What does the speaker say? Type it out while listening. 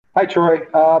Hi, Troy.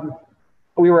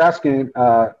 We were asking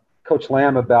Coach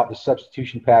Lamb about the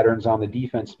substitution patterns on the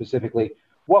defense specifically.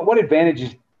 What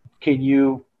advantages can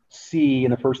you see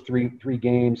in the first three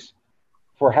games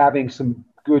for having some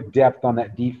good depth on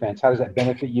that defense? How does that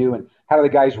benefit you, and how do the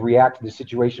guys react to the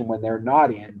situation when they're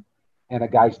not in and a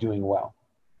guy's doing well?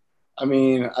 I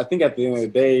mean, I think at the end of the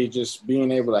day, just being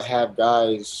able to have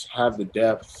guys have the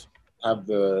depth, have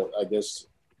the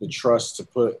trust to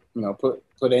put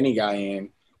any guy in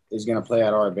is going to play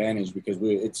at our advantage because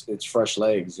it's fresh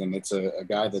legs, and it's a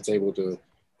guy that's able to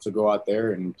go out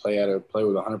there and play with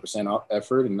 100%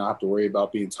 effort and not have to worry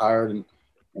about being tired and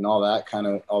all that kind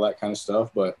of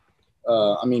stuff. But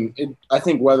I mean, I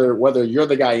think whether you're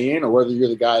the guy in or whether you're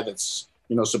the guy that's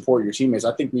support your teammates,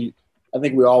 I think we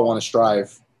all want to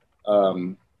strive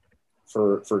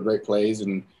for great plays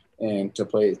and to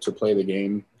play the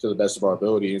game to the best of our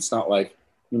ability. It's not like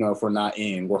if we're not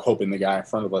in, we're hoping the guy in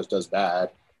front of us does bad.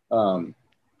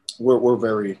 We're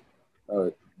very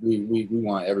we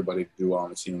want everybody to do well on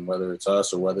the team, whether it's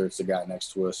us or whether it's the guy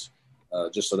next to us,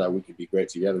 just so that we can be great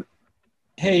together.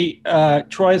 Hey,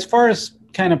 Troy, as far as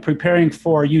kind of preparing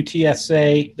for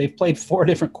UTSA, they've played 4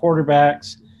 different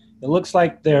quarterbacks. It looks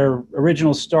like their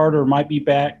original starter might be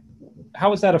back.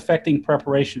 How is that affecting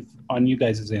preparation on you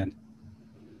guys' end?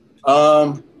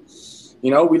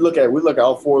 We look at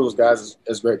all 4 of those guys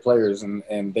as great players,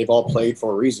 and they've all played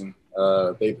for a reason.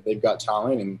 They've got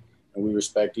talent, and we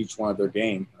respect each one of their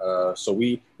game. So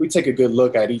we take a good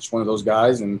look at each one of those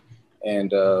guys, and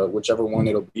whichever one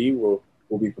it'll be, we'll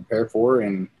be prepared for,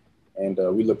 and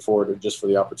we look forward for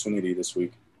the opportunity this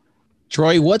week.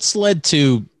 Troy, what's led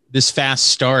to this fast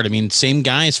start? I mean, same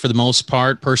guys for the most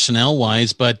part,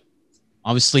 personnel-wise, but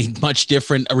obviously much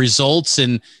different results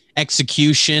and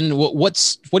execution.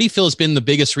 What do you feel has been the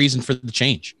biggest reason for the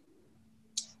change?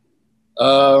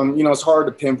 It's hard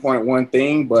to pinpoint one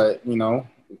thing, but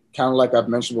kind of like I've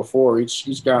mentioned before,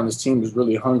 each guy on this team is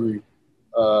really hungry,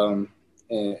 and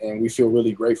we feel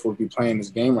really grateful to be playing this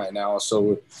game right now.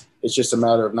 So it's just a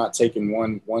matter of not taking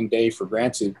one day for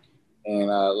granted. And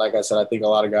like I said, I think a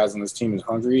lot of guys on this team is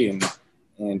hungry, and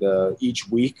each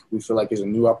week we feel like there's a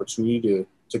new opportunity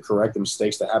to correct the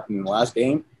mistakes that happened in the last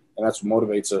game, and that's what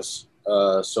motivates us.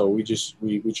 So we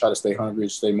try to stay hungry,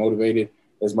 stay motivated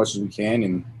as much as we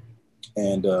can,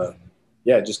 and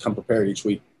just come prepared each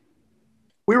week.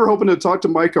 We were hoping to talk to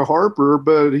Micah Harper,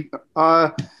 but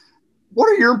what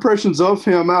are your impressions of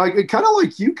him? Kind of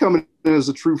like you coming in as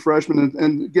a true freshman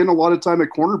and getting a lot of time at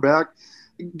cornerback.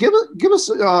 Give us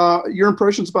your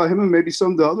impressions about him and maybe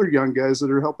some of the other young guys that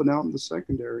are helping out in the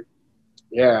secondary.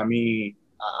 Yeah, I mean,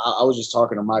 I was just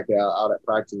talking to Micah out at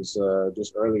practice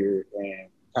just earlier, and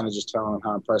kind of just telling him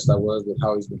how impressed I was with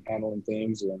how he's been handling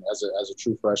things, and as a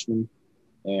true freshman,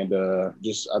 and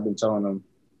I've been telling him,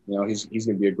 he's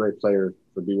going to be a great player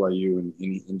for BYU,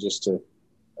 and just to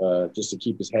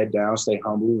keep his head down, stay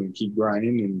humble, and keep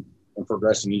grinding and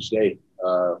progressing each day,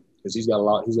 because he's got a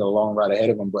long ride ahead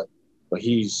of him, but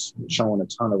he's showing a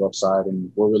ton of upside,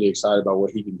 and we're really excited about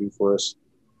what he can do for us,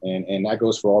 and that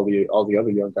goes for all the other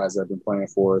young guys that have been playing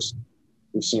for us.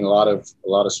 We've seen a lot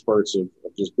of spurts of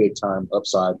just big time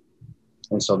upside,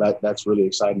 and so that's really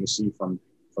exciting to see from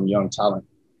young talent,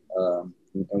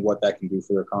 and what that can do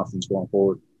for their confidence going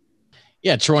forward.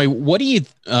 Yeah, Troy, what do you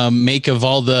make of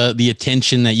all the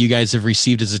attention that you guys have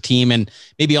received as a team, and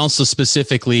maybe also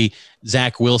specifically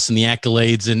Zach Wilson, the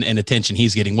accolades and attention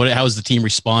he's getting? How has the team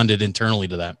responded internally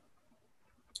to that?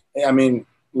 Yeah, I mean,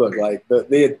 look, like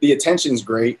the attention's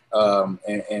great,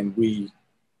 and we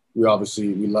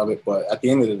obviously love it, but at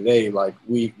the end of the day, like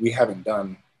we haven't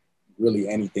done really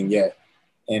anything yet,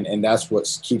 and that's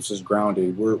what keeps us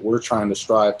grounded. We're trying to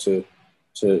strive to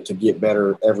get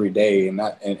better every day,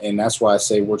 and that's why I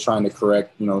say we're trying to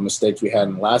correct mistakes we had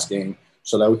in the last game,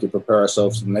 so that we can prepare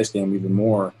ourselves for the next game even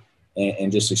more,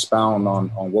 and just expound on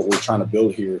what we're trying to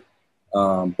build here.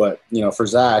 But for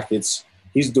Zach,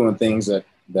 he's doing things that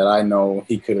I know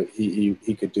he could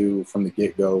do from the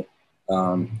get-go.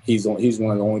 He's one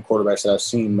of the only quarterbacks that I've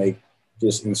seen make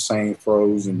just insane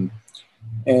throws, and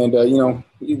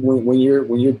when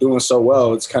you're doing so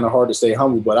well, it's kind of hard to stay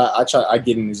humble. But I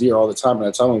get in his ear all the time, and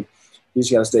I tell him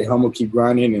he's got to stay humble, keep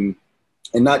grinding,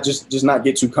 and not just not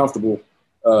get too comfortable.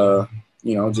 I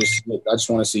just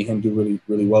want to see him do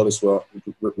really well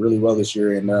this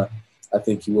year, and I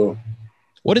think he will.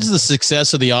 What does the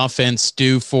success of the offense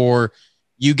do for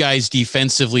you guys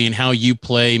defensively, and how you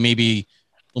play maybe a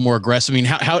little more aggressive? I mean,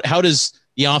 how does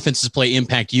the offense's play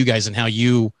impact you guys and how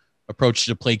you approach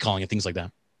to play calling and things like that?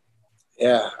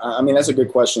 Yeah, I mean, that's a good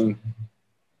question.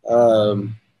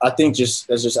 I think just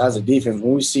as a defense,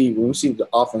 when we see the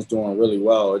offense doing really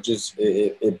well,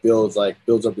 it builds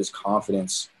up this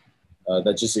confidence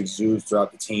that just exudes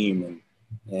throughout the team,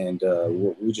 and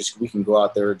we can go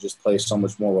out there and just play so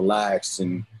much more relaxed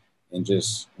and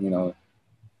just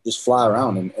just fly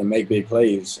around and make big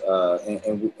plays,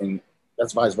 and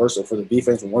that's vice versa for the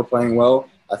defense. When we're playing well,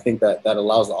 I think that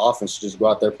allows the offense to just go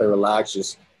out there, play relaxed,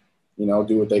 just do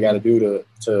what they got to do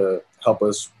to help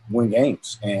us win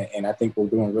games. And I think we're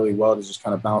doing really well to just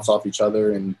kind of bounce off each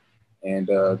other and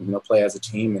play as a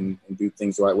team and do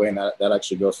things the right way. And that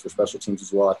actually goes for special teams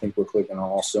as well. I think we're clicking on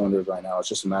all cylinders right now. It's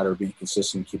just a matter of being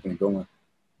consistent and keeping it going.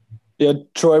 Yeah,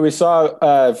 Troy, we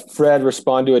saw Fred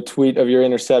respond to a tweet of your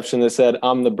interception that said,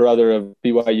 "I'm the brother of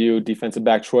BYU defensive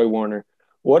back Troy Warner."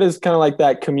 What is kind of like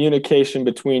that communication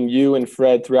between you and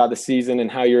Fred throughout the season and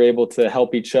how you're able to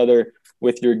help each other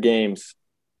with your games?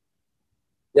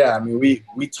 Yeah, I mean,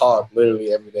 we talk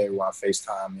literally every day. We're on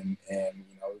FaceTime, and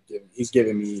he's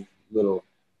giving me little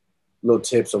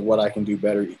tips of what I can do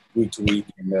better week to week,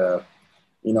 and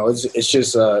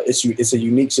it's a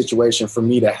unique situation for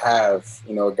me to have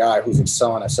a guy who's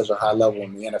excelling at such a high level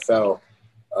in the NFL.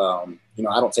 I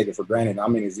don't take it for granted.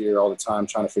 I'm in his ear all the time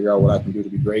trying to figure out what I can do to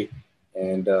be great,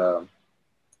 and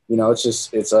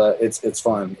it's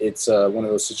fun. It's one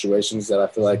of those situations that I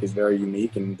feel like is very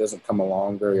unique and doesn't come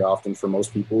along very often for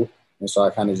most people. And so I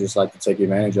kind of just like to take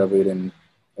advantage of it. And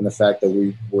the fact that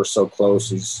we're so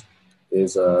close is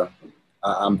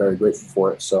I'm very grateful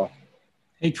for it. So,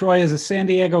 hey, Troy, as a San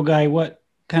Diego guy, what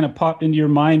kind of popped into your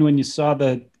mind when you saw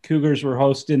the Cougars were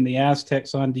hosting the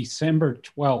Aztecs on December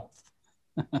 12th?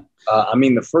 I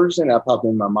mean, the first thing that popped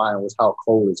in my mind was how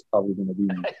cold it's probably going to be.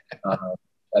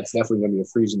 That's definitely going to be a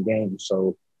freezing game.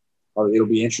 So it'll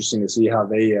be interesting to see how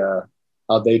they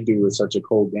do with such a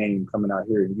cold game coming out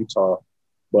here in Utah.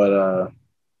 But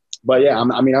yeah,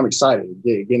 I'm excited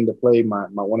getting to play my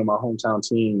one of my hometown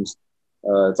teams.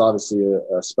 It's obviously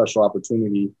a special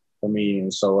opportunity for me,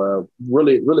 and so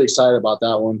really really excited about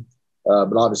that one.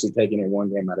 But obviously taking it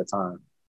one game at a time.